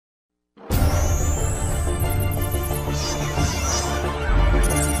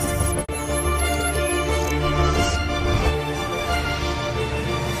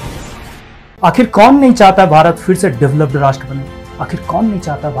आखिर कौन नहीं चाहता भारत फिर से डेवलप्ड राष्ट्र बने? आखिर कौन नहीं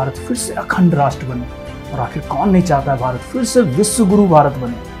चाहता भारत फिर से अखंड राष्ट्र बने? और आखिर कौन नहीं चाहता भारत फिर से विश्व गुरु भारत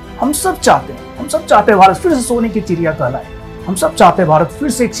बने? हम सब चाहते हैं। हम सब चाहते हैं भारत फिर से सोने की चिड़िया कहलाए। हम सब चाहते हैं भारत फिर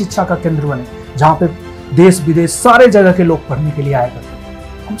से एक शिक्षा का केंद्र बने, जहाँ पे देश विदेश सारे जगह के लोग पढ़ने के लिए आया करते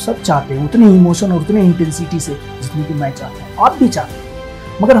हैं। हम सब चाहते हैं उतनी इमोशन और उतनी इंटेंसिटी से जितनी कि मैं चाहता हूँ, आप भी चाहते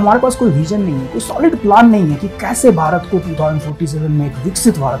हैं। मगर हमारे पास कोई विजन नहीं है, कोई सॉलिड प्लान नहीं है कि कैसे भारत को 2047 में एक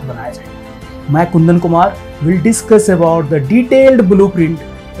विकसित भारत बनाया जाए। मैं Kundan Kumar will discuss about the detailed blueprint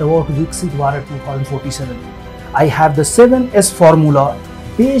about Viksit Bharat 2047. I have the 7S formula.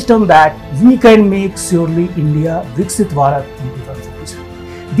 Based on that, we can make surely India Viksit Bharat in 2047.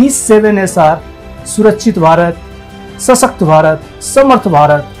 These 7S are Surakshit Bharat, सशक्त भारत, समर्थ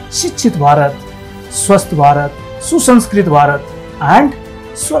भारत, शिक्षित भारत, स्वस्थ भारत, सुसंस्कृत भारत एंड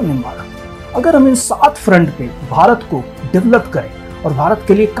स्वर्णिम भारत। अगर हम इन 7 front पे भारत को develop करें और भारत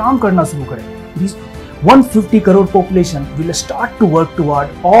के लिए काम करना शुरू करें, 150 crore population will start to work toward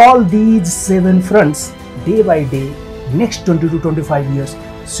all these 7 fronts day by day next 20 to 25 years.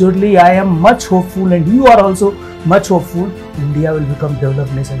 Surely I am much hopeful and you are also much hopeful. India will become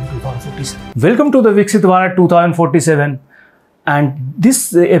developed nation in 2047. Welcome to the Viksit Bharat 2047, and this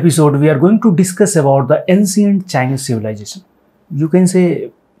episode we are going to discuss about the ancient Chinese civilization. You can say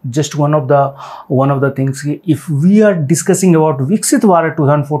just one of the things, if we are discussing about Viksit Bharat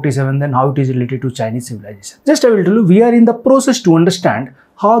 2047, then how it is related to Chinese civilization. Just I will tell you, we are in the process to understand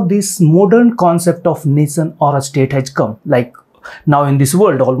how this modern concept of nation or a state has come. Like now in this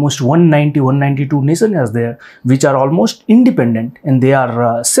world, almost 192 nations are there, which are almost independent and they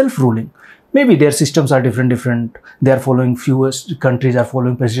are self-ruling. Maybe their systems are different. They are following, fewer countries are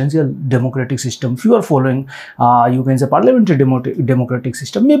following presidential democratic system, few are following you can say parliamentary democratic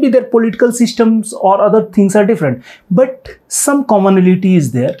system. Maybe their political systems or other things are different, but some commonality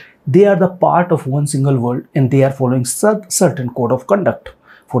is there. They are the part of one single world and they are following certain code of conduct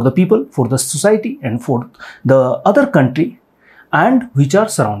for the people, for the society and for the other country, and which are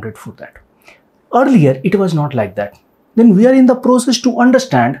surrounded for that. Earlier it was not like that. Then we are in the process to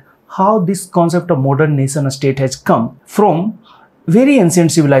understand how this concept of modern nation state has come from very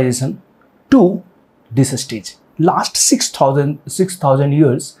ancient civilization to this stage. Last 6,000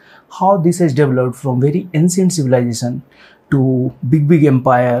 years, how this has developed from very ancient civilization to big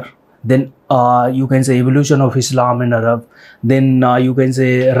empire, then you can say evolution of Islam and Arab, then you can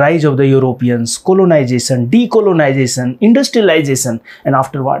say rise of the Europeans, colonization, decolonization, industrialization, and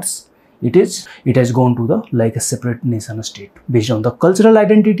afterwards it has gone to the like a separate nation state based on the cultural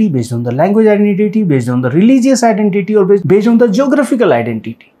identity, based on the language identity, based on the religious identity, or based on the geographical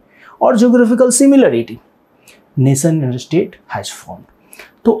identity or geographical similarity. Nation and state has formed.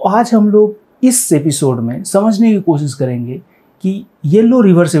 तो आज हम लोग इस episode में समझने की कोशिश करेंगे कि येलो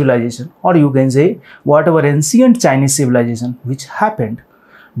रिवर सिविलाइजेशन, और you can say what ever ancient Chinese civilisation which happened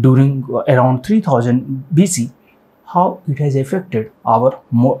during around 3000 BC, how it has affected our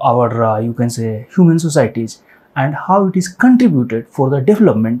you can say human societies and how it is contributed for the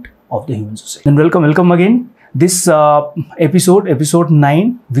development of the human society. Then welcome again. This episode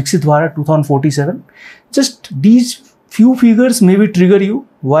 9, Viksit Bharat 2047. Just these few figures maybe trigger you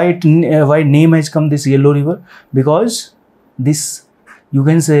why name has come this yellow river, because this you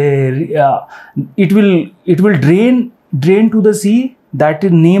can say it will drain to the sea. That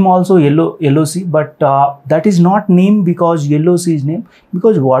is name also yellow sea, but that is not name because yellow sea is name,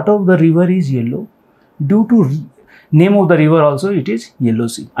 because water of the river is yellow. Due to name of the river also it is yellow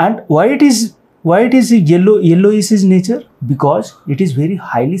sea. And why it is yellow is its nature? Because it is very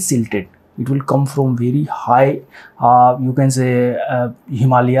highly silted. It will come from very high you can say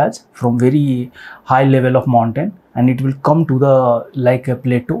Himalayas, from very high level of mountain, and it will come to the like a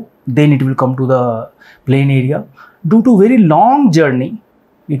plateau, then it will come to the plain area. Due to very long journey,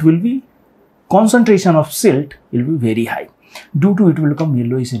 it will be concentration of silt will be very high. Due to it will become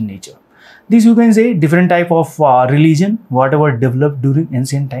yellowish in nature. This you can say different type of religion whatever developed during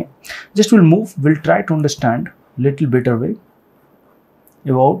ancient time. Just we'll try to understand little better way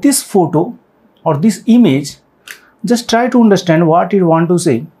about this photo or this image. Just try to understand what it want to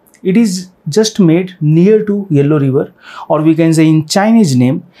say. It is just made near to yellow river, or we can say in Chinese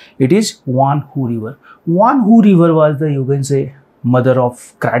name it is Wanhu river. Wanhu river was the you can say mother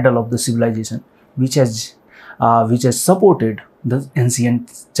of cradle of the civilization, which has supported the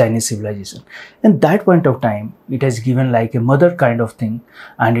ancient Chinese civilization. And that point of time it has given like a mother kind of thing,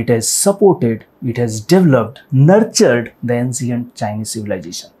 and it has supported, it has developed, nurtured the ancient Chinese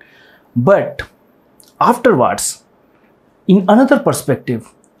civilization. But afterwards, in another perspective,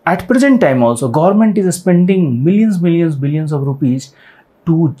 at present time also government is spending billions of rupees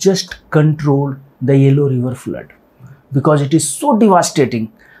to just control the Yellow River flood, because it is so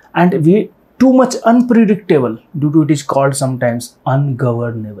devastating and too much unpredictable. Due to it is called sometimes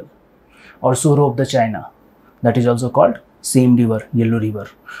ungovernable, or sorrow of the China, that is also called same river, Yellow River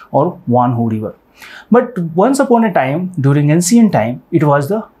or Wanhu River. But once upon a time, during ancient time, it was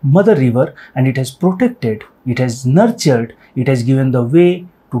the mother river, and it has protected, it has nurtured, it has given the way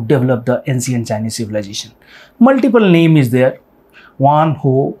to develop the ancient Chinese civilization. Multiple name is there: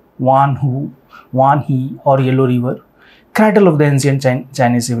 Wanhu, Wanhu, Wanhe, or Yellow River, cradle of the ancient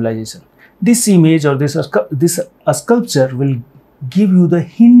Chinese civilization. This image or this sculpture will give you the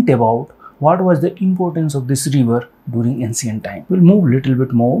hint about what was the importance of this river during ancient time. We'll move a little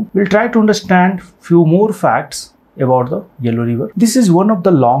bit more. We'll try to understand few more facts about the Yellow River. This is one of the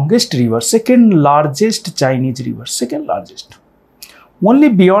longest rivers, second largest Chinese river, second largest. Only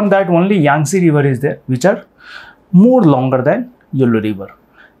beyond that, only Yangtze River is there, which are more longer than Yellow River.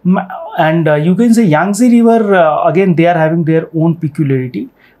 And you can say Yangtze River, again, they are having their own peculiarity.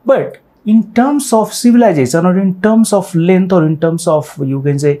 But in terms of civilization, or in terms of length, or in terms of, you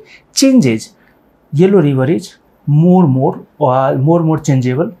can say, changes, Yellow River is more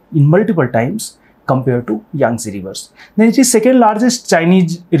changeable in multiple times compared to Yangtze rivers. Then it is second largest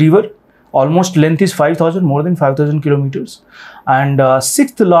Chinese river. Almost length is 5,000, more than 5,000 kilometers, and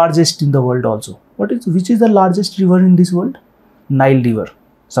sixth largest in the world also. Which is the largest river in this world? Nile River.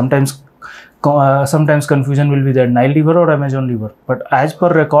 Sometimes confusion will be there, Nile River or Amazon River. But as per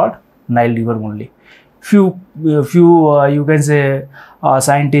record, Nile River only. Few you can say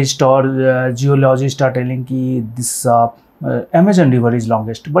scientists or geologists are telling that this Amazon River is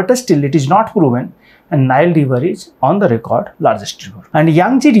longest, but still it is not proven, and Nile River is on the record largest river. And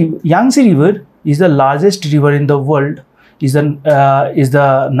Yangtze River is the largest river in the world, is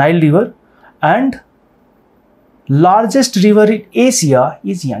the Nile River, and largest river in Asia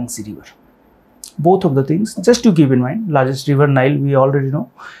is Yangtze River. Both of the things, just to keep in mind, largest river Nile we already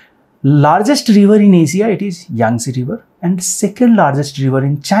know. Largest river in Asia, it is Yangtze River, and second largest river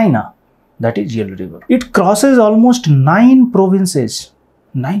in China, that is Yellow River. It crosses almost 9 provinces.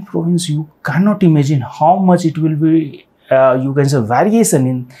 9 provinces, you cannot imagine how much it will be, you can say, variation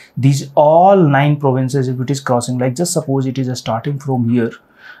in these all 9 provinces if it is crossing. Like just suppose it is starting from here,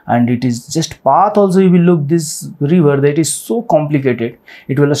 and it is just path also, you will look this river, that is so complicated.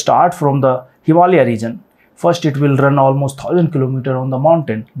 It will start from the Himalaya region. First, it will run almost 1,000 kilometers on the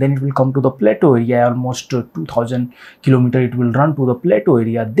mountain. Then it will come to the plateau area, almost 2,000 kilometers. It will run to the plateau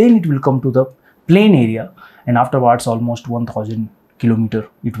area. Then it will come to the plain area, and afterwards almost 1,000 kilometers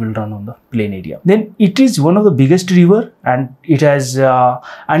it will run on the plain area. Then it is one of the biggest river, and it has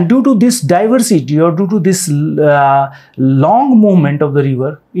and due to this diversity, or due to this long movement of the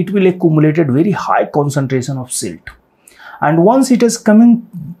river, it will accumulated very high concentration of silt. And once it is coming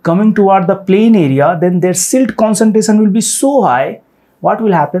toward the plain area, then their silt concentration will be so high. What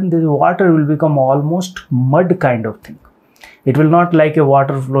will happen? The water will become almost mud kind of thing. It will not like a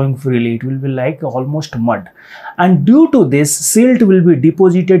water flowing freely. It will be like almost mud. And due to this, silt will be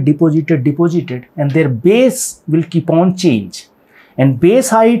deposited, and their base will keep on change. And base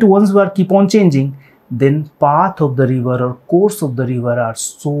height, once we keep on changing, then path of the river or course of the river are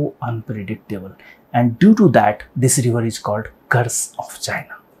so unpredictable. And due to that, this river is called Curse of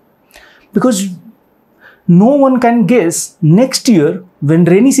China. Because no one can guess next year when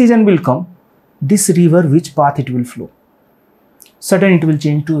rainy season will come, this river which path it will flow. Suddenly it will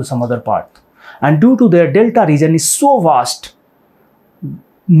change to some other path. And due to their delta region is so vast,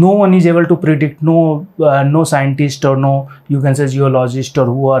 no one is able to predict, no scientist or no, you can say, geologist or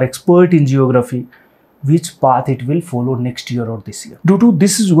who are expert in geography, which path it will follow next year or this year. Due to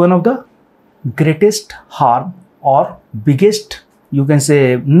this is one of the greatest harm or biggest, you can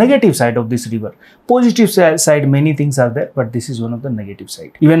say, negative side of this river. Positive side, many things are there, but this is one of the negative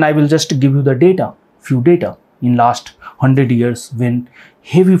side. Even I will just give you the data, few data in last 100 years when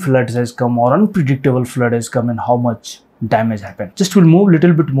heavy floods has come or unpredictable flood has come and how much damage happened. Just we'll move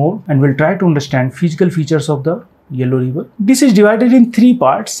little bit more and we'll try to understand physical features of the Yellow River. This is divided in 3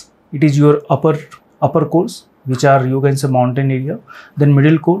 parts. It is your upper course, which are, you can say, mountain area, then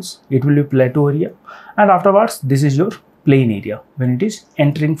middle course, it will be plateau area, and afterwards this is your plain area when it is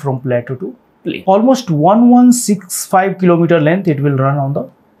entering from plateau to plain. Almost 1165 kilometer length it will run on the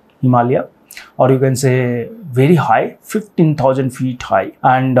Himalaya, or you can say very high, 15,000 feet high,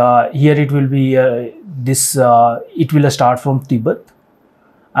 and here it will be it will start from Tibet,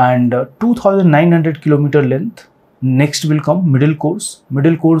 and 2,900 kilometer length. Next will come middle course.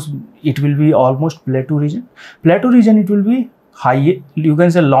 Middle course, it will be almost plateau region. Plateau region, it will be high, you can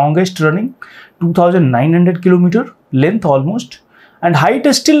say, longest running, 2,900 kilometer length almost, and height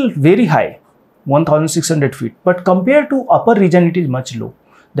is still very high, 1600 feet, but compared to upper region it is much low,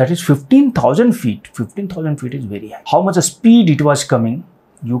 that is 15,000 feet. 15,000 feet is very high. How much speed it was coming,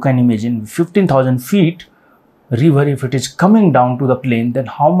 you can imagine. 15,000 feet river, if it is coming down to the plain, then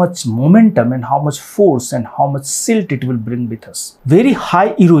how much momentum and how much force and how much silt it will bring with us. Very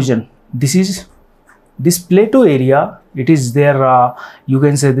high erosion. This plateau area, it is there, you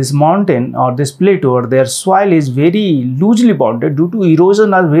can say this mountain or this plateau or their soil is very loosely bounded due to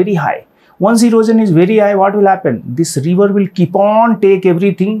erosion are very high. Once erosion is very high, what will happen? This river will keep on take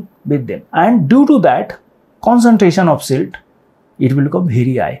everything with them, and due to that concentration of silt, it will become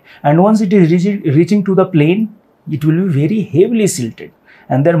very high, and once it is reaching to the plain, it will be very heavily silted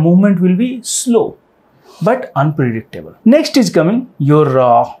and their movement will be slow but unpredictable. Next is coming your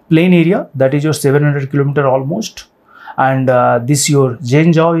plain area, that is your 700 kilometer almost, and this your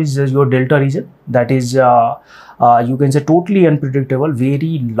Zhenjiao is your delta region, that is you can say totally unpredictable,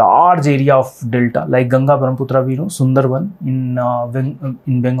 very large area of delta like Ganga, Brahmaputra, we know, Sundarban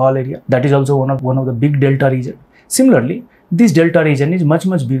in Bengal area, that is also one of the big delta region. Similarly, this delta region is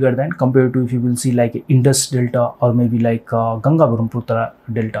much bigger than compared to if you will see like Indus Delta or maybe like Ganga Brahmaputra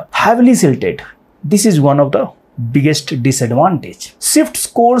Delta. Heavily silted. This is one of the biggest disadvantage. Shifts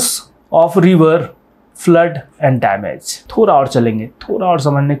course of river, flood and damage. थोड़ा और चलेंगे, थोड़ा और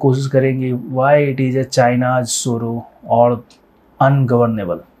समझने की कोशिश करेंगे why it is a China's sorrow or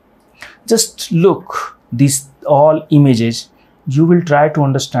ungovernable. Just look these all images, you will try to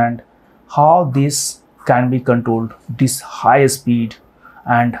understand how this can be controlled, this high speed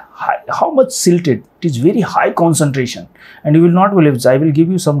and how much silted. It is very high concentration, and you will not believe, I will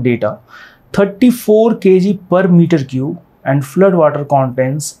give you some data. 34 kg per meter cube and flood water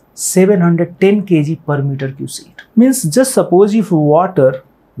contains 710 kg per meter cube silt. Means just suppose if water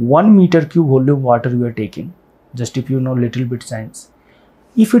 1 meter cube volume water you are taking, just if you know little bit science,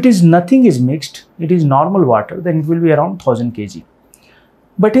 if it is nothing is mixed, it is normal water, then it will be around 1000 kg.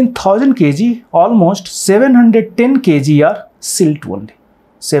 But in 1000 kg, almost 710 kg are silt only.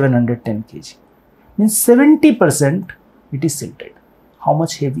 710 kg means 70% it is silted. How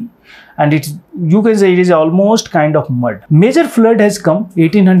much heavy? And you can say it is almost kind of mud. Major flood has come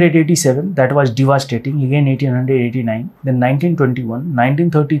 1887, that was devastating. Again 1889, then 1921,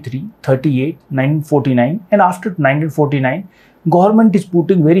 1933, 38, 1949, and after 1949, government is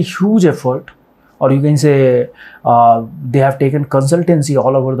putting very huge effort, or you can say they have taken consultancy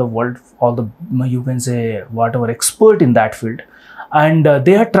all over the world, all the, you can say whatever expert in that field, and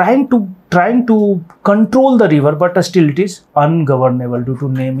they are trying to control the river, but still it is ungovernable due to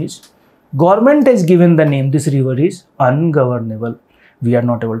name is, government has given the name, this river is ungovernable. We are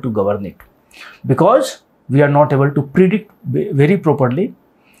not able to govern it because we are not able to predict very properly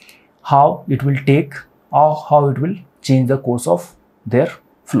how it will take or how it will change the course of their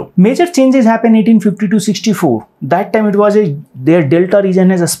flow. Major changes happened 1850 to 64. That time it was their delta region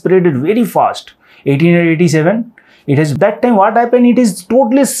has spreaded very fast. 1887, it has, that time what happened, it is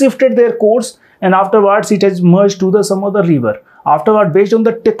totally shifted their course, and afterwards it has merged to some other river. Afterward, based on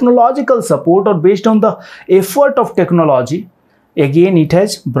the technological support or based on the effort of technology, again it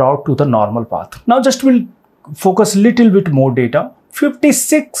has brought to the normal path. Now just we'll focus little bit more data.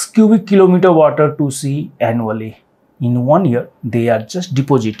 56 cubic kilometer water to sea annually. In 1 year, they are just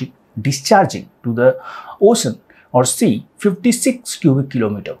discharging to the ocean or sea 56 cubic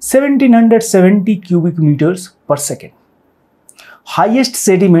kilometer, 1770 cubic meters per second. Highest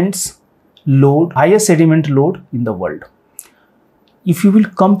sediment load in the world. If you will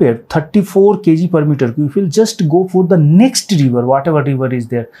compare 34 kg per meter cube, if you will just go for the next river, whatever river is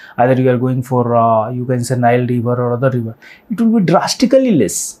there, either you are going for you can say Nile river or other river, it will be drastically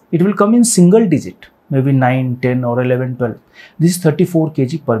less. It will come in single digit, maybe 9, 10 or 11, 12. This is 34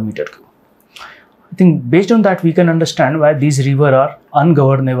 kg per meter cube. I think based on that we can understand why these rivers are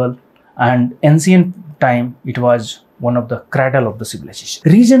ungovernable, and ancient time it was one of the cradle of the civilization.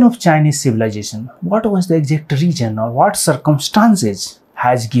 Region of Chinese civilization. What was the exact region or what circumstances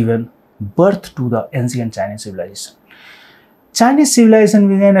has given birth to the ancient Chinese civilization? Chinese civilization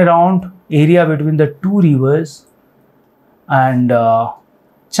began around area between the two rivers, and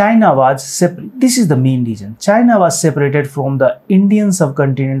China was separate. This is the main region. China was separated from the Indian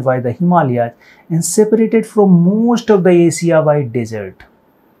subcontinent by the Himalayas and separated from most of the Asia by desert.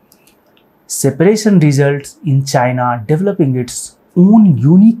 Separation results in China developing its own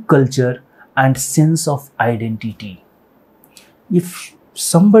unique culture and sense of identity. If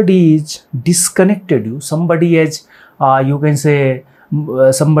somebody is disconnected you, somebody has, you can say,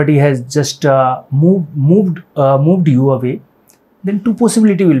 somebody has just moved you away, then two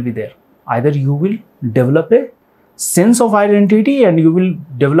possibilities will be there. Either you will develop a sense of identity and you will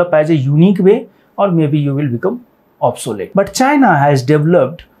develop as a unique way, or maybe you will become obsolete. But China has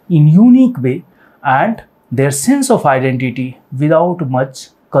developed in unique way and their sense of identity without much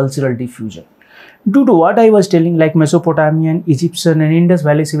cultural diffusion. Due to what I was telling, like Mesopotamian, Egyptian and Indus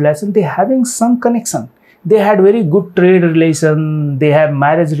Valley civilization, they having some connection. They had very good trade relation, they have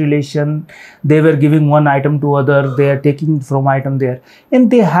marriage relation, they were giving one item to other, they are taking from item there, and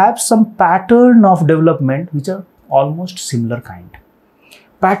they have some pattern of development which are almost similar kind.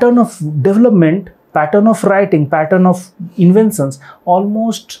 Pattern of development, pattern of writing, pattern of inventions,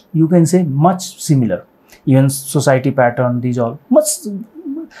 almost you can say much similar. Even society pattern, these all much,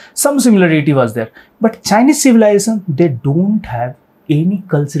 some similarity was there. But Chinese civilization, they don't have any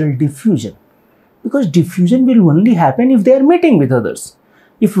cultural diffusion, because diffusion will only happen if they are meeting with others.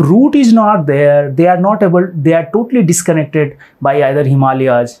 If root is not there, they are not able, they are totally disconnected by either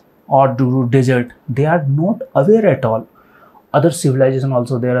Himalayas or desert. They are not aware at all. Other civilization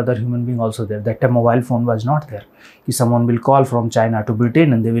also there, other human being also there. That time mobile phone was not there. If someone will call from China to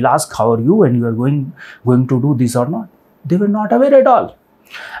Britain and they will ask, how are you, and you are going to do this or not. They were not aware at all.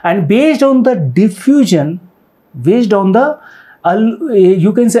 And based on the diffusion, based on the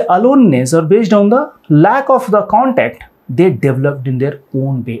you can say aloneness, or based on the lack of the contact, they developed in their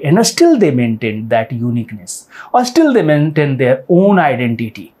own way, and still they maintained that uniqueness, or still they maintain their own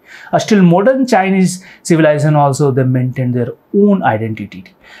identity. Still modern Chinese civilization also, they maintain their own identity,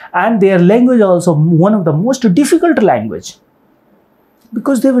 and their language also one of the most difficult language,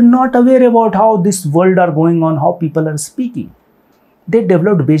 because they were not aware about how this world are going on, how people are speaking. They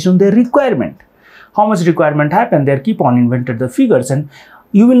developed based on their requirement. How much requirement happened, they keep on invented the figures, and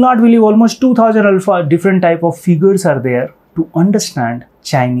you will not believe almost 2000 alpha different type of figures are there to understand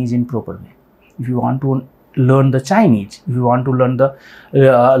Chinese in proper way. If you want to learn the Chinese, if you want to learn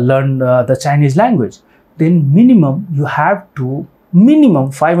the Chinese language, then minimum you have to,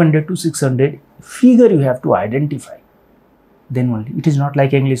 minimum 500 to 600 figure you have to identify. Then only, it is not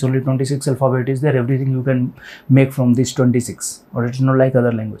like English, only 26 alphabet is there, everything you can make from this 26, or it is not like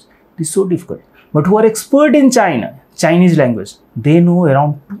other language. It is so difficult. But who are expert in Chinese language, they know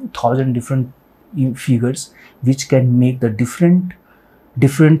around 2000 different figures which can make the different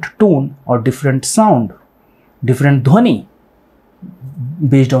tone or different sound, different dhwani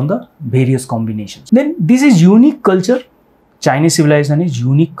based on the various combinations. Then this is unique culture. Chinese civilization is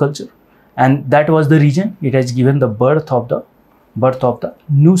unique culture, and that was the reason it has given the birth of the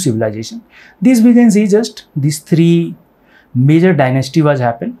new civilization. This we can see, just these three major dynasty was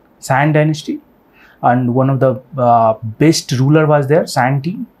happened. San dynasty, and one of the best ruler was there,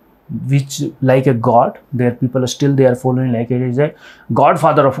 Santi, which like a god. Their people are still, they are following like it is a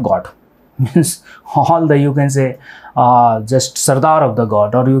godfather of god. Means all the, you can say just Sardar of the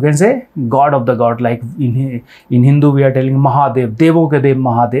god, or you can say god of the god. Like in Hindu we are telling Mahadev, Devo ke Dev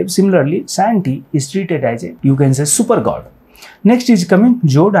Mahadev. Similarly, Santi is treated as a, you can say, super god. Next is coming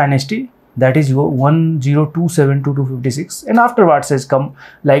Zhou dynasty, that is 1027 to 256, and afterwards has come,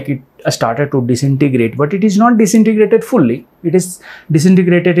 like it started to disintegrate, but it is not disintegrated fully. It is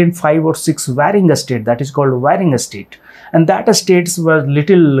disintegrated in 5 or 6 varying state, that is called varying state, and that states were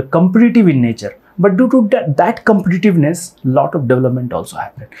little competitive in nature. But due to that competitiveness, lot of development also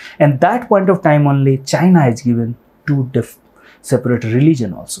happened, and that point of time only China has given 2 separate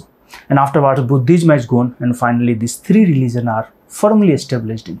religion also, and afterwards Buddhism has gone, and finally these 3 religions are firmly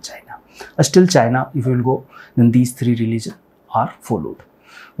established in China. Still China, if you will go, then these 3 religions are followed.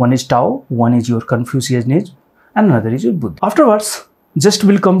 One is Tao, one is your Confucianism, and another is your Buddha. Afterwards, just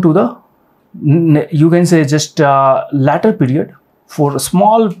will come to the, you can say, just latter period. For a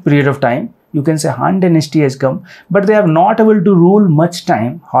small period of time, you can say Han dynasty has come, but they have not able to rule much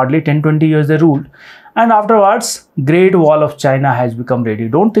time, hardly 10-20 years they ruled. And afterwards, Great Wall of China has become ready.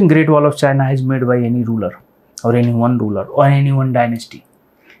 Don't think Great Wall of China is made by any ruler, or any one ruler, or any one dynasty.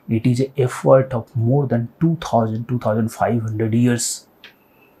 It is an effort of more than 2500 years.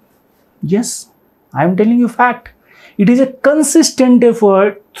 Yes, I am telling you fact. It is a consistent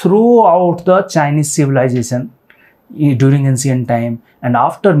effort throughout the Chinese civilization during ancient time, and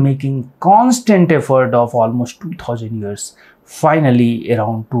after making constant effort of almost 2000 years, finally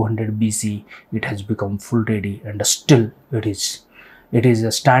around 200 BC, it has become full ready, and still it is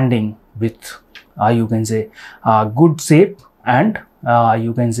standing with, you can say, good shape, and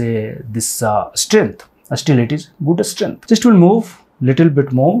you can say this strength. Still it is good strength. Just will move little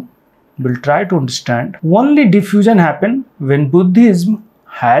bit more. We'll try to understand. Only diffusion happened when Buddhism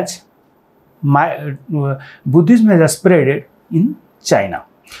has spread in China.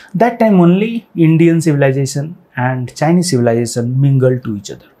 That time only Indian civilization and Chinese civilization mingled to each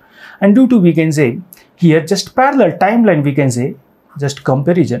other. And due to, we can say here, just parallel timeline, we can say, just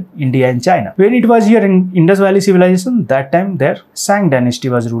comparison, India and China. When it was here in Indus Valley civilization, that time their Shang dynasty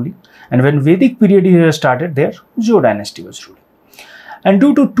was ruling. And when Vedic period here started, their Zhou dynasty was ruling. And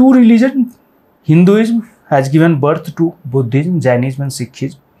due to two religions, Hinduism has given birth to Buddhism, Jainism and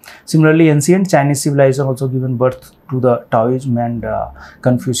Sikhism. Similarly, ancient Chinese civilization also given birth to the Taoism and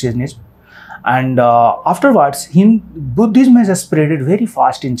Confucianism. And afterwards, Buddhism has spreaded very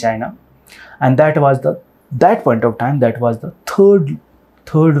fast in China. And that point of time, that was the third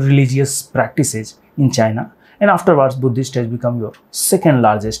religious practices in China. And afterwards, Buddhist has become your second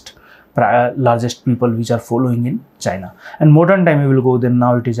largest people which are following in China. And modern time we will go, then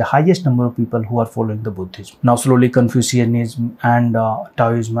now it is the highest number of people who are following the Buddhism. Now slowly Confucianism and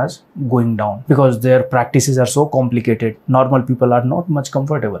Taoism is going down because their practices are so complicated. Normal people are not much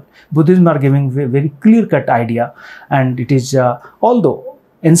comfortable. Buddhism are giving very clear-cut idea, and it is although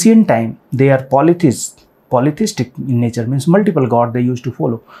ancient time they are polytheistic in nature, means multiple god they used to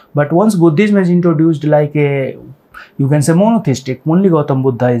follow. But once Buddhism is introduced, like a, you can say, monotheistic, only Gautam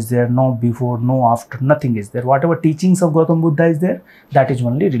Buddha is there, no before, no after, nothing is there. Whatever teachings of Gautam Buddha is there, that is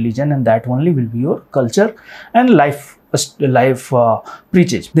only religion, and that only will be your culture and life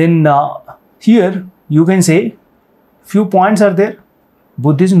preaches. Then here you can say few points are there.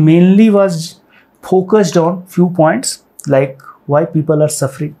 Buddhism mainly was focused on few points, like why people are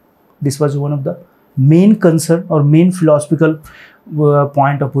suffering. This was one of the main concern or main philosophical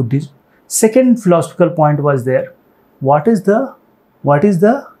point of Buddhism. Second philosophical point was there, what is the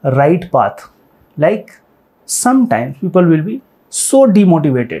right path. Like sometimes people will be so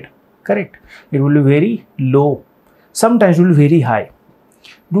demotivated, correct, it will be very low, sometimes it will be very high.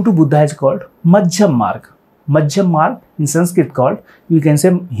 Due to Buddha is called Madhyam Marg. Madhyam Marg in Sanskrit called, you can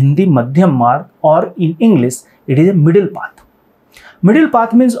say Hindi Madhyam Marg, or in English it is a middle path. Middle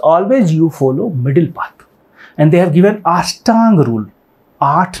path means always you follow middle path. And they have given Ashtang rule,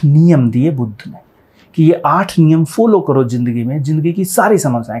 8 नियम दिए बुद्ध ने कि ये 8 नियम follow करो जिंदगी में, जिंदगी की सारी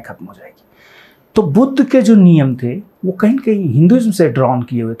समस्याएं खत्म हो जाएगी. तो बुद्ध के जो नियम थे वो कहीं न कहीं हिंदुइज्म से ड्रॉन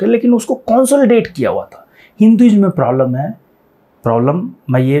किए हुए थे, लेकिन उसको कंसोलिडेट किया हुआ था. हिंदुइज्म में प्रॉब्लम है, प्रॉब्लम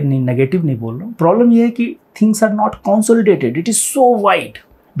मैं ये नेगेटिव नहीं बोल रहा हूँ, प्रॉब्लम ये है कि things are not consolidated, it is so wide.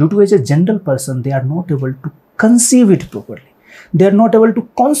 Due to as a general person they are not able to conceive it properly, they are not able to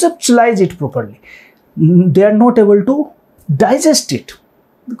conceptualize it properly, they are not able to digest it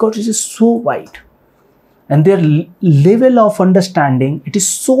because it is so wide, and their level of understanding, it is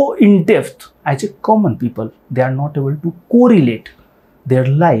so in depth. As a common people, they are not able to correlate their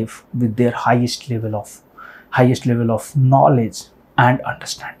life with their highest level of knowledge and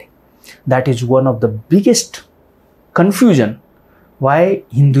understanding. That is one of the biggest confusion why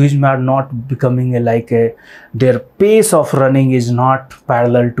Hinduism are not becoming their pace of running is not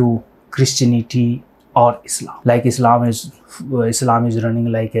parallel to Christianity or Islam. Like Islam is running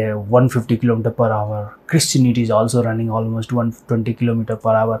like a 150 km per hour. Christianity is also running almost 120 km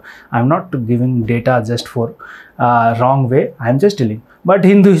per hour. I'm not giving data just for wrong way. I'm just telling. But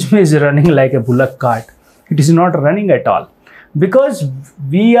Hinduism is running like a bullock cart. It is not running at all. Because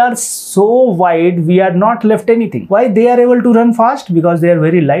we are so wide, we are not left anything. Why they are able to run fast? Because they are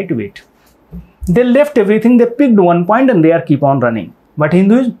very lightweight. They left everything, they picked one point and they are keep on running. But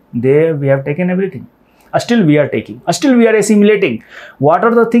Hinduism, we have taken everything. Still we are taking. Still we are assimilating. What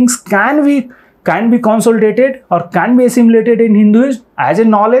are the things can be consolidated or can be assimilated in Hinduism as a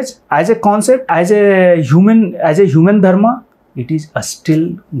knowledge, as a concept, as a human dharma? It is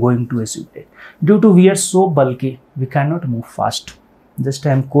still going to assimilate. Due to we are so bulky, we cannot move fast. Just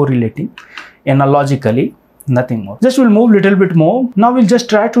I am correlating analogically, nothing more. Just we'll move little bit more. Now we'll just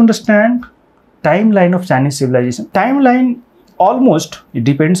try to understand timeline of Chinese civilization. Timeline almost, it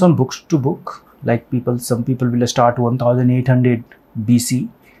depends on books to book. Like some people will start 1800 BC.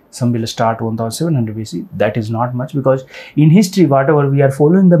 Some will start 1700 BC. That is not much, because in history, whatever we are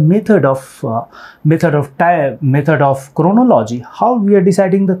following the method of chronology. How we are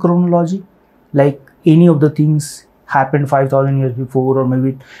deciding the chronology? Like any of the things happened 5,000 years before or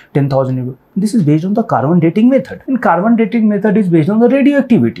maybe 10,000 years before. This is based on the carbon dating method. And carbon dating method is based on the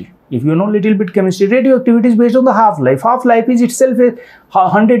radioactivity. If you know little bit chemistry, radioactivity is based on the half-life. Half-life is itself a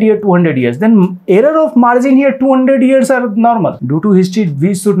 100 years, 200 years. Then error of margin here, 200 years are normal. Due to history,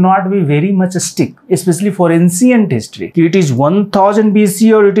 we should not be very much stick, especially for ancient history. It is 1000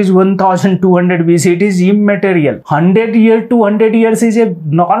 BC or it is 1200 BC, it is immaterial. 100 years, 200 years is a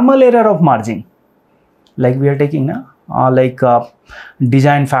normal error of margin. Like we are taking now.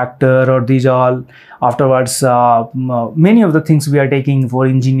 Design factor or these all, afterwards many of the things we are taking for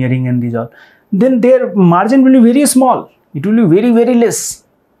engineering and these all, then their margin will be very small, it will be very less,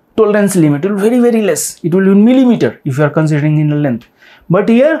 tolerance limit, it will be very less. It will be in millimeter if you are considering in a length. But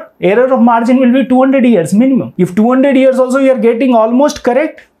here, error of margin will be 200 years minimum. If 200 years also you are getting almost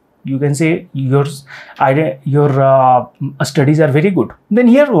correct, you can say your studies are very good. Then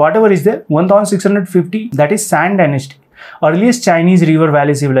here, whatever is there, 1650, that is San Dynasty, earliest Chinese river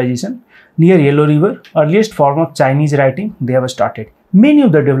valley civilization near Yellow River, earliest form of Chinese writing they have started. Many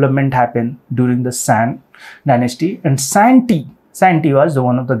of the development happened during the San Dynasty, and Santi was the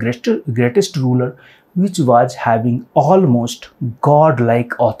one of the greatest ruler which was having almost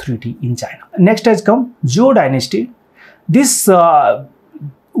god-like authority in China. Next has come Zhou Dynasty. This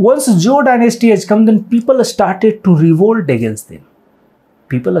once Zhou Dynasty has come, then people started to revolt against them.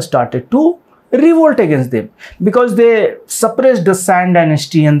 Because they suppressed the San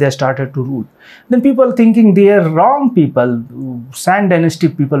Dynasty and they started to rule. Then people thinking they are wrong people. San Dynasty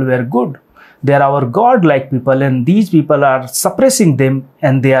people were good. They are our god-like people, and these people are suppressing them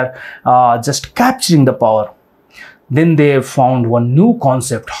and they are just capturing the power. Then they found one new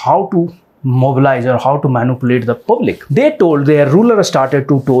concept, how to mobilize or how to manipulate the public. They told, their ruler started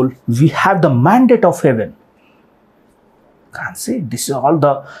to told, we have the mandate of heaven. Can't say this is all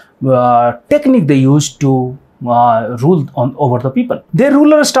the technique they used to rule over the people. Their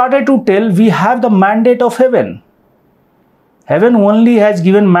ruler started to tell, we have the mandate of heaven. Heaven only has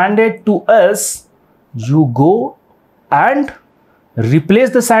given mandate to us. You go and replace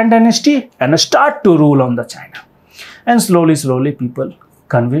the San Dynasty and start to rule on the China. And slowly people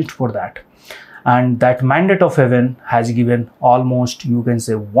convinced for that. And that mandate of heaven has given almost, you can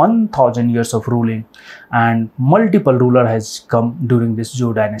say, 1000 years of ruling, and multiple ruler has come during this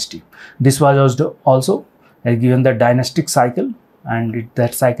Zhou Dynasty. This was also has given the dynastic cycle, and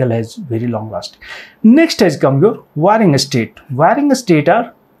that cycle has very long lasting. Next has come your warring state. Warring state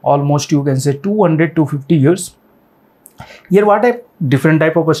are almost, you can say, 200 to 50 years. Here what type? Different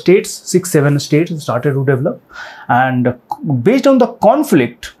type of states, 6-7 states started to develop, and based on the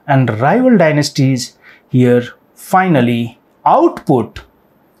conflict and rival dynasties, here final output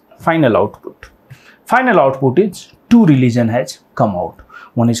is two religion has come out.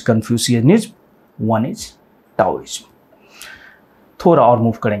 One is Confucianism, one is Taoism. थोड़ा और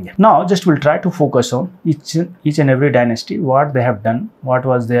move करेंगे. Now just we'll try to focus on each and every dynasty, what they have done, what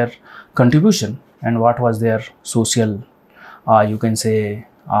was their contribution, and what was their social you can say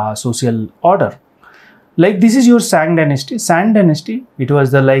social order. Like this is your Shang Dynasty. Shang Dynasty, it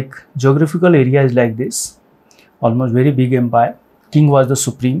was the like geographical area is like this, almost very big empire. King was the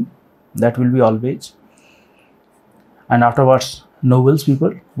supreme, that will be always. And afterwards, nobles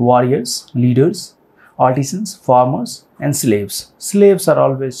people, warriors, leaders, artisans, farmers, and slaves. Slaves are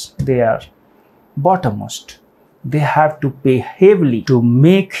always, they are bottommost. They have to pay heavily to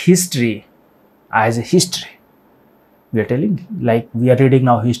make history as a history. We are telling, like we are reading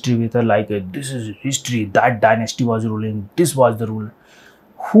now history with a like this is history, that dynasty was ruling, this was the ruler.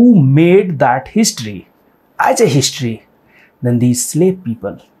 Who made that history as a history? Then these slave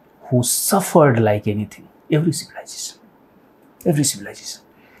people who suffered like anything. Every civilization,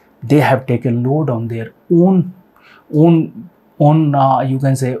 they have taken load on their own you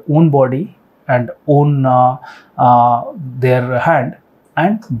can say own body and own their hand,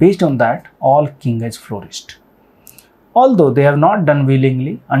 and based on that all king has flourished. Although they have not done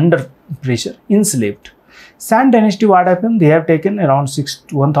willingly, under pressure, enslaved. Shang Dynasty, what happened? They have taken around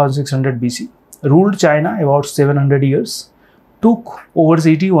 1600 BC, ruled China about 700 years, took over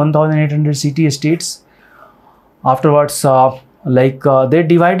city 1800 city states. Afterwards, they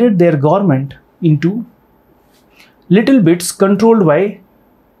divided their government into little bits controlled by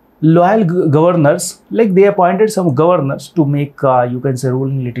loyal governors. Like they appointed some governors to make you can say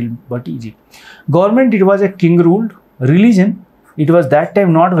ruling little but easy. Government, it was a king ruled. Religion, it was that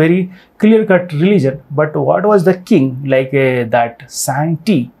time not very clear-cut religion, but what was the king, like that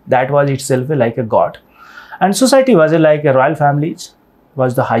sanctity, that was itself like a god. And society was like a royal families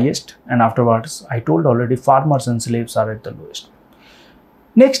was the highest, and afterwards I told already farmers and slaves are at the lowest.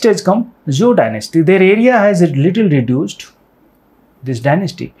 Next has come Zhou Dynasty. Their area has a little reduced, this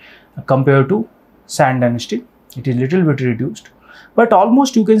dynasty, compared to Shang Dynasty. It is little bit reduced. But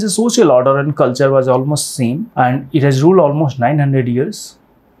almost you can say social order and culture was almost same, and it has ruled almost 900 years.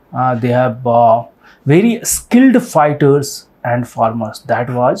 They have very skilled fighters and farmers. That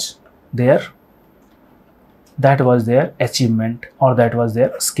was their achievement, or that was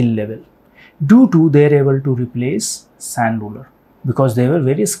their skill level. Due to they are able to replace Shang ruler because they were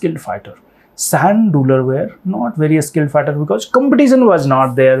very skilled fighter. Shang ruler were not very skilled fighter because competition was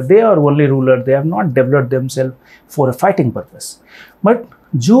not there. They are only ruler. They have not developed themselves for a fighting purpose. But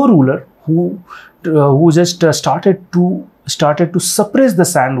Zhou ruler who just started to suppress the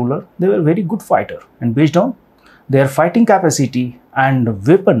sand ruler. They were very good fighter, and based on their fighting capacity and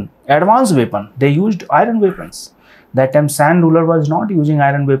advanced weapon, they used iron weapons. That time sand ruler was not using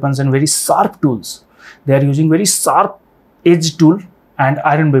iron weapons and very sharp tools. They are using very sharp edged tool and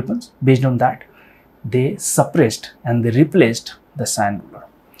iron weapons. Based on that, they suppressed and they replaced the sand ruler.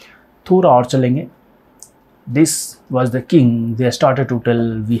 थोड़ा और चलेंगे. This was the king. They started to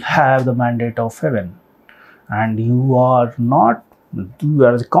tell, we have the mandate of heaven, and you are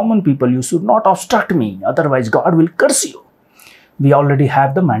the common people. You should not obstruct me, otherwise God will curse you. We already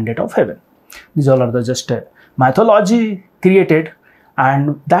have the mandate of heaven. These all are the just mythology created,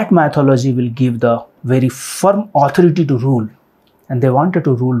 and that mythology will give the very firm authority to rule, and they wanted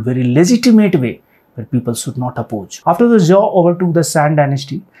to rule very legitimate way where people should not oppose. After the Zhou overtook the Shan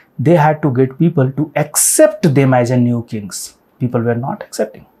dynasty, they had to get people to accept them as a new kings. People were not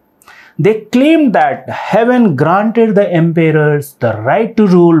accepting. They claimed that heaven granted the emperors the right to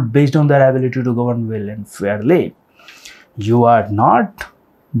rule based on their ability to govern well and fairly. You are not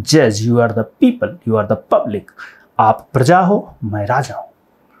judge, you are the people, you are the public. आप प्रजा हो, मैं राजा हूँ.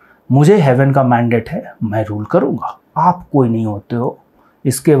 मुझे haven का mandate है, मैं rule करूँगा. आप कोई नहीं होते हो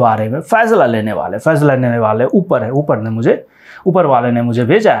इसके बारे में फैसला लेने वाले ऊपर है. ऊपर वाले ने मुझे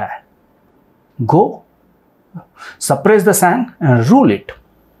भेजा है. Go, suppress the sand and rule it.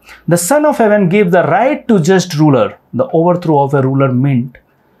 The Son of Heaven gave the right to just ruler. The overthrow of a ruler meant.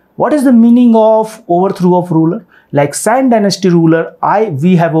 What is the meaning of overthrow of ruler? Like Shan dynasty ruler,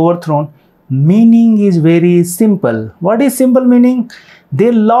 we have overthrown. Meaning is very simple. What is simple meaning?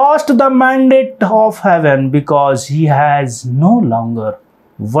 They lost the mandate of heaven because he has no longer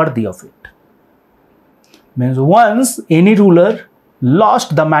worthy of it. Means once any ruler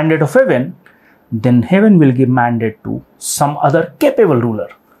lost the mandate of heaven, then heaven will give mandate to some other capable ruler,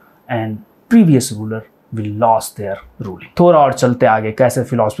 and previous ruler will lose their ruling. थोड़ा और चलते आगे कैसे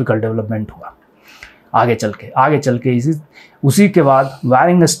philosophical development हुआ. आगे चल के उसी के बाद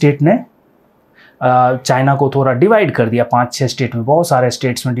वारिंग स्टेट ने चाइना को थोड़ा डिवाइड कर दिया. 5-6 स्टेट में, बहुत सारे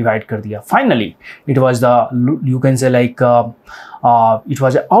स्टेट्स में डिवाइड कर दिया. Finally it was the, you can say like it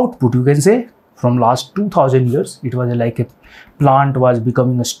was an output, you can say, from last 2000 years. It was like a plant was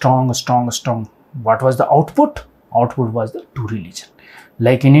becoming strong. What was the output? Output was the two religion.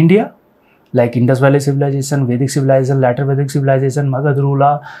 Like in India, like Indus Valley civilization, Vedic civilization, later Vedic civilization, Magad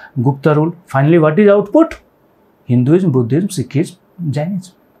rule, Gupta rule. Finally, what is output? Hinduism, Buddhism, Sikhism,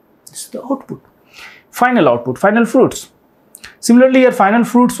 Jainism. This is the output. Final output, final fruits. Similarly, here final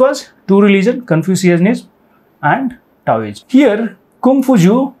fruits was two religion, Confucianism and Taoism. Here, Kung Fu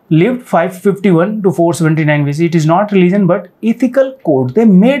lived 551 to 479 BC. It is not religion but ethical code. They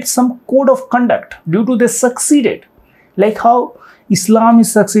made some code of conduct due to they succeeded. Like how Islam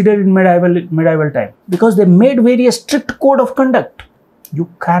is succeeded in medieval time, because they made very strict code of conduct. You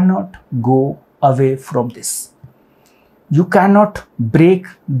cannot go away from this. You cannot break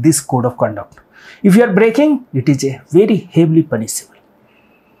this code of conduct. If you are breaking, it is a very heavily punishable.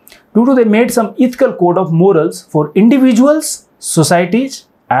 Due to they made some ethical code of morals for individuals, societies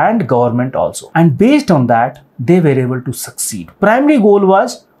and government also. And based on that, they were able to succeed. Primary goal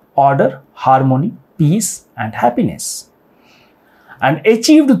was order, harmony, peace and happiness. And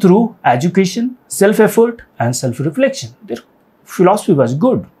achieved through education, self-effort and self-reflection. Their philosophy was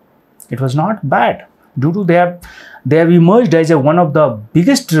good. It was not bad. Due to they have emerged as one of the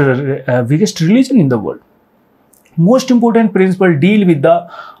biggest religion in the world. Most important principle deal with the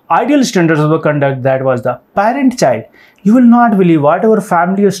ideal standards of the conduct, that was the parent-child. You will not believe whatever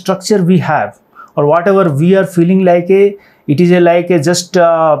family or structure we have, or whatever we are feeling like it is like a just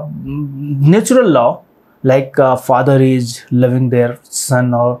natural law. Like father is loving their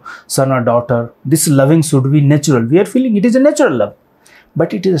son or daughter. This loving should be natural. We are feeling it is a natural love,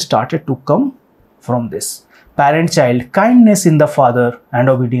 but it is started to come from this parent-child, kindness in the father and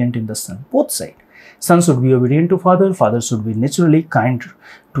obedient in the son, both sides. Son should be obedient to father, father should be naturally kind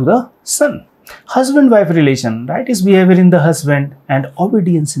to the son. Husband-wife relation, right, is behavior in the husband and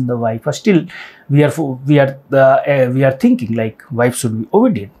obedience in the wife. But still, we are thinking like wife should be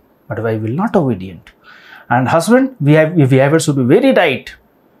obedient, but wife will not obedient. And husband, behavior should be very right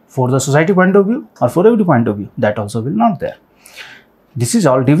for the society point of view or for every point of view. That also will not there. This is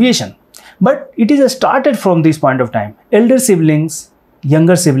all deviation. But it is started from this point of time. Elder siblings,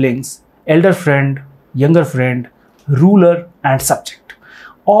 younger siblings, elder friend, younger friend, ruler and subject.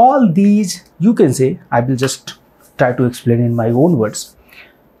 All these, you can say, I will just try to explain in my own words.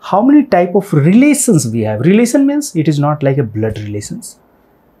 How many type of relations we have? Relation means it is not like a blood relations.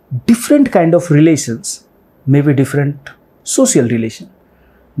 Different kind of relations, maybe different social relation.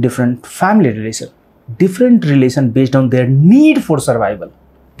 different family different relation based on their need for survival.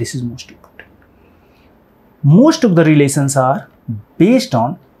 This is most important. Most of the relations are based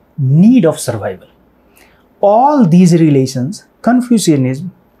on need of survival. All these relations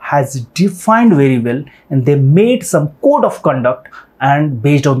Confucianism has defined very well, and they made some code of conduct and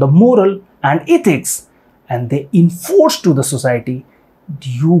based on the moral and ethics, and they enforced to the society,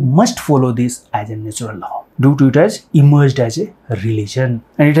 you must follow this as a natural law. Due to it has emerged as a religion,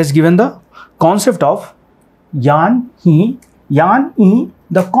 and it has given the concept of yan yi.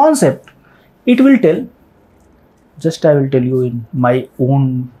 The concept, it will tell, just I will tell you in my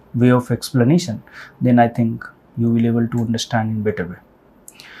own way of explanation, then I think you will be able to understand in better way.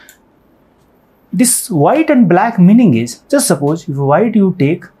 This white and black meaning is, just suppose if white you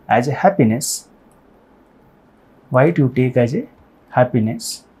take as a happiness, white you take as a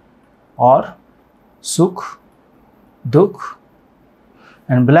happiness or sukh, dukh,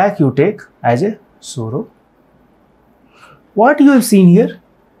 and black you take as a sorrow. What you have seen here,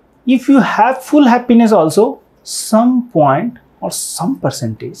 if you have full happiness also, some point or some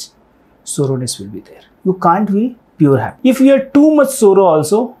percentage sorrowness will be there. You can't be pure happy. If you have too much sorrow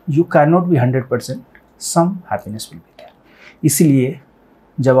also, you cannot be 100%. Some happiness will be there. इसलिए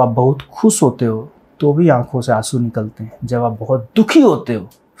जब आप बहुत खुश होते हो तो भी आंखों से आंसू निकलते हैं, जब आप बहुत दुखी होते हो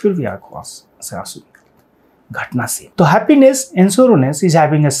फिर भी आंखों से आंसू निकलते हैं. घटना से तो happiness and sorrowness is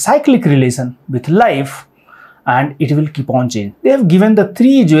having a cyclic relation with life, and it will keep on changing. They have given the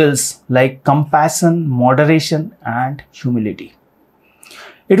three jewels like compassion, moderation, and humility.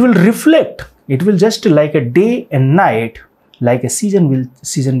 It will reflect. It will just like a day and night, like a season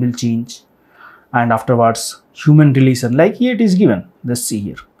will change, and afterwards human relation, like here it is given. Let's see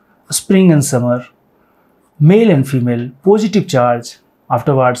here: spring and summer, male and female, positive charge.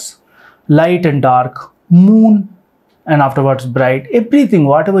 Afterwards, light and dark, moon, and afterwards bright. Everything,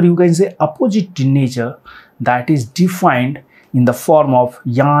 whatever you can say, opposite in nature, that is defined in the form of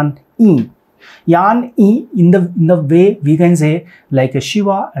yan yi. Yan yi in the way we can say like a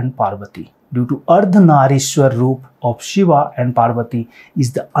Shiva and Parvati. Due to Ardhanarishwar roop of Shiva and Parvati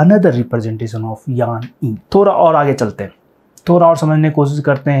is the another representation of yan yi. थोड़ा और आगे चलते हैं, थोड़ा और समझने की कोशिश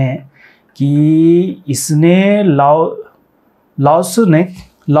करते हैं कि इसने लाओस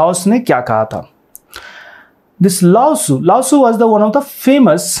ने क्या कहा था. This Lao Tzu was the one of the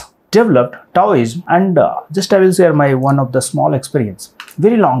famous developed Taoism, and just I will share my one of the small experience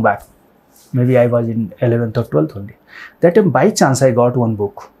very long back. Maybe I was in 11th or 12th only. That time by chance I got one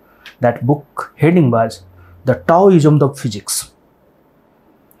book. That book heading was The Taoism of Physics.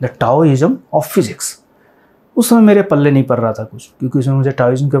 The Taoism of Physics. उस समय मेरे पल्ले नहीं पड़ रहा था कुछ, क्योंकि उसमें मुझे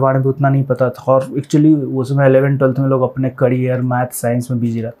टाओइज्म के बारे में उतना नहीं पता था, और एक्चुअली उस समय 11th-12th में लोग अपने करियर मैथ साइंस में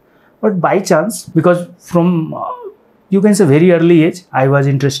बिजी रहते. But by chance, because from you can say very early age, I was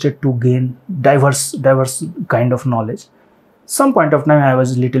interested to gain diverse kind of knowledge. Some point of time I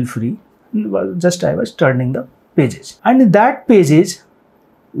was little free, just I was turning the pages, and in that pages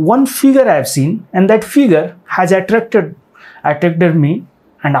one figure I have seen, and that figure has attracted me,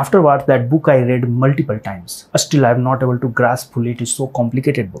 and afterwards that book I read multiple times. Still I am not able to grasp fully. It is so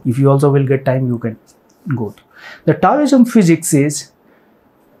complicated book. If you also will get time, you can go to. The Taoism physics is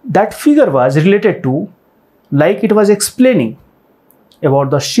that figure was related to, like it was explaining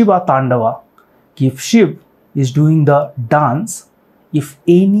about the Shiva Tandava. If Shiv is doing the dance, if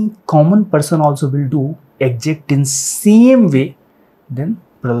any common person also will do exact in same way, then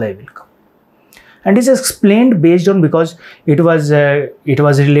Pralay will come. And it is explained based on, because it was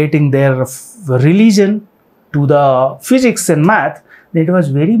relating their religion to the physics and math. It was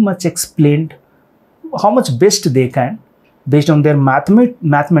very much explained how much best they can based on their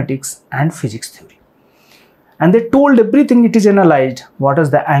mathematics and physics theory. And they told everything. It is analyzed. What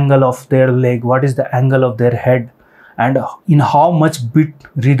is the angle of their leg? What is the angle of their head? And in how much beat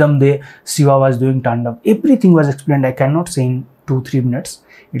rhythm Shiva was doing Tandav. Everything was explained. I cannot say in 2-3 minutes.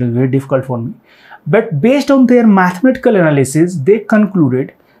 It was very difficult for me. But based on their mathematical analysis, they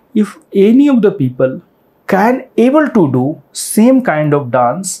concluded if any of the people can able to do same kind of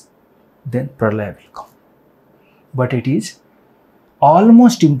dance, then Pralaya will come. But it is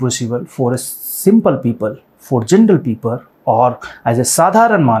almost impossible for a simple people, for general people, or as a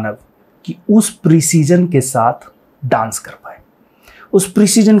साधारण मानव कि उस precision के साथ dance कर पाए. उस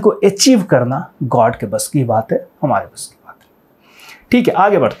precision को achieve करना गॉड के बस की बात है, हमारे बस की बात है. ठीक है,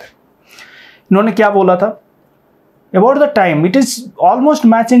 आगे बढ़ते हैं. इन्होंने क्या बोला था about the time? It is almost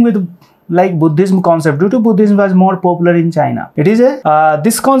matching with like Buddhism concept. Due to Buddhism was more popular in China. It is a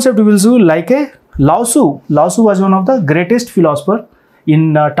this concept will do like a Lao Tzu. Lao Tzu was one of the greatest philosopher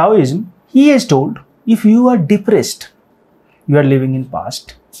in Taoism. He has told, if you are depressed, you are living in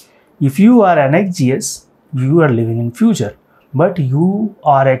past. If you are anxious, you are living in future. But you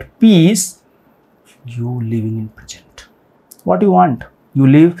are at peace, you living in present. What you want?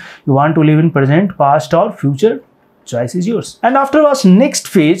 You want to live in present, past or future? Choice is yours. And afterwards, next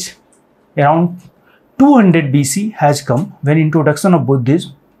phase around 200 BC has come, when introduction of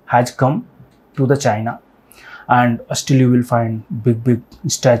Buddhism has come to the China. And still you will find big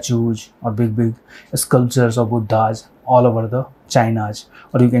statues or big sculptures of Buddhas all over the Chinas,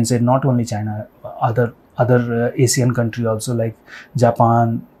 or you can say not only China, other Asian country also, like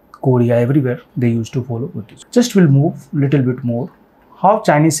Japan, Korea, everywhere they used to follow Buddhism. Just will move little bit more how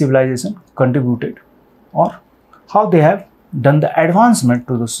Chinese civilization contributed or how they have done the advancement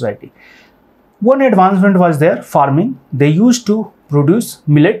to the society. One advancement was there, farming. They used to produce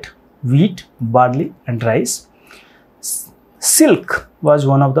millet, wheat, barley and rice. Silk was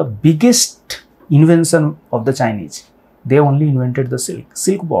one of the biggest invention of the Chinese. They only invented the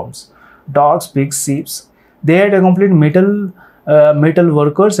silk bombs, dogs, pigs, sheep. They had a complete metal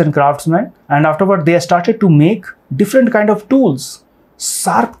workers and craftsmen, and afterward they started to make different kind of tools,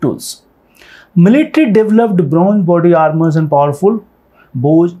 sharp tools. Military developed bronze body armors and powerful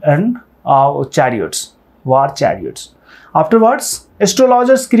bows and chariots, war chariots. Afterwards,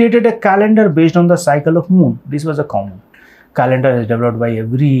 astrologers created a calendar based on the cycle of moon. This was a common calendar is developed by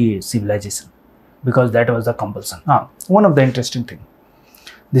every civilization because that was the compulsion. One of the interesting thing.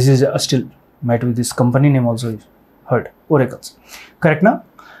 This is still met with this company name also heard, oracles. Correct now?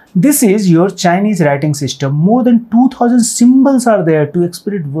 This is your Chinese writing system. More than 2000 symbols are there to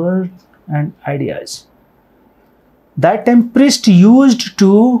express words and ideas. That time priest used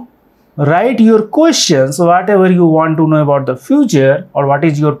to write your questions, whatever you want to know about the future or what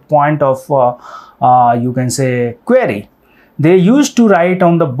is your point of you can say query. They used to write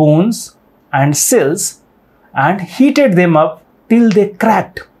on the bones and cells and heated them up till they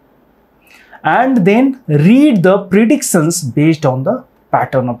cracked, and then read the predictions based on the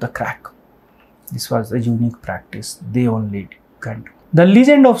pattern of the crack. This was a unique practice they only can do. The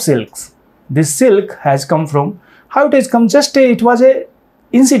legend of silks. This silk has come from, how it has come, it was a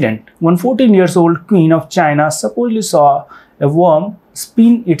incident. One 14-year-old queen of China supposedly saw a worm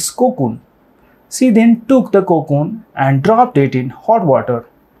spin its cocoon. She then took the cocoon and dropped it in hot water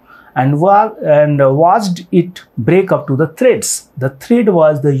and watched it break up to the threads. The thread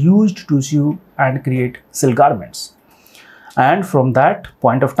was used to sew and create silk garments. And from that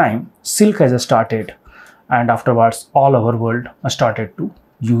point of time, silk has started, and afterwards all over world started to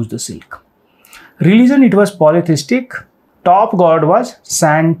use the silk. Religion, it was polytheistic. Top god was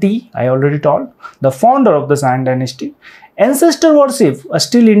Santi, I already told, the founder of the San dynasty. Ancestor worship,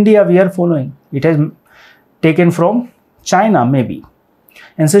 still India we are following. It has taken from China maybe.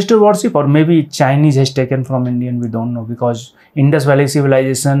 Ancestor worship, or maybe Chinese has taken from Indian, we don't know, because Indus Valley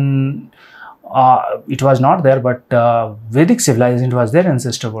civilization, it was not there, but Vedic civilization was there,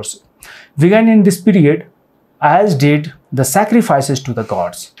 ancestor worship. Began in this period, as did the sacrifices to the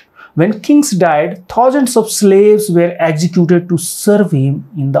gods. When kings died, thousands of slaves were executed to serve him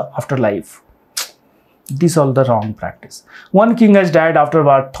in the afterlife. This is all the wrong practice. One king has died,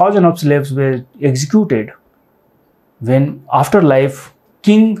 afterward thousands of slaves were executed. When afterlife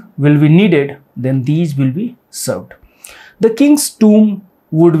king will be needed, then these will be served. The king's tomb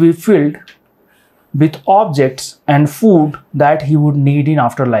would be filled with objects and food that he would need in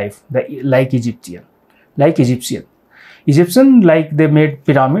afterlife, like Egyptian. Egyptian, like they made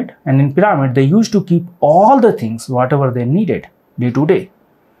pyramid, and in pyramid they used to keep all the things whatever they needed day to day.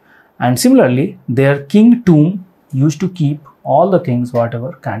 And similarly, their king tomb used to keep all the things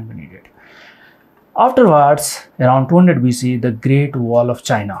whatever can be needed. Afterwards, around 200 BC, the Great Wall of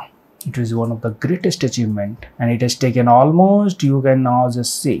China. It is one of the greatest achievement, and it has taken almost, you can now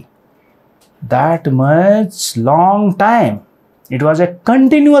just say, that much long time. It was a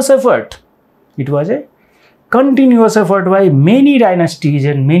continuous effort. It was a continuous effort by many dynasties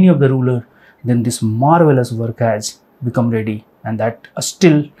and many of the rulers. Then this marvelous work has become ready, and that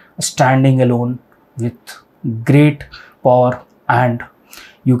still standing alone with great power and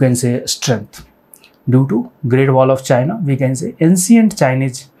you can say strength. Due to Great Wall of China, we can say ancient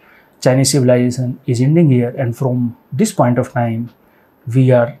Chinese civilization is ending here, and from this point of time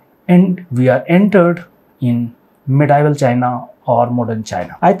we are entered in medieval China or modern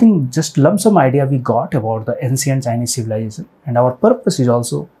China. I think just lump sum idea we got about the ancient Chinese civilization, and our purpose is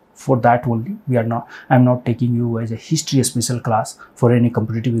also for that only. I'm not taking you as a history special class for any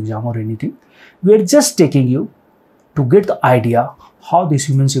competitive exam or anything. We are just taking you to get the idea how this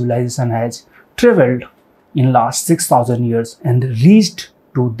human civilization has traveled in last 6,000 years and reached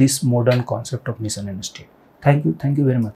to this modern concept of nation and state. Thank you very much.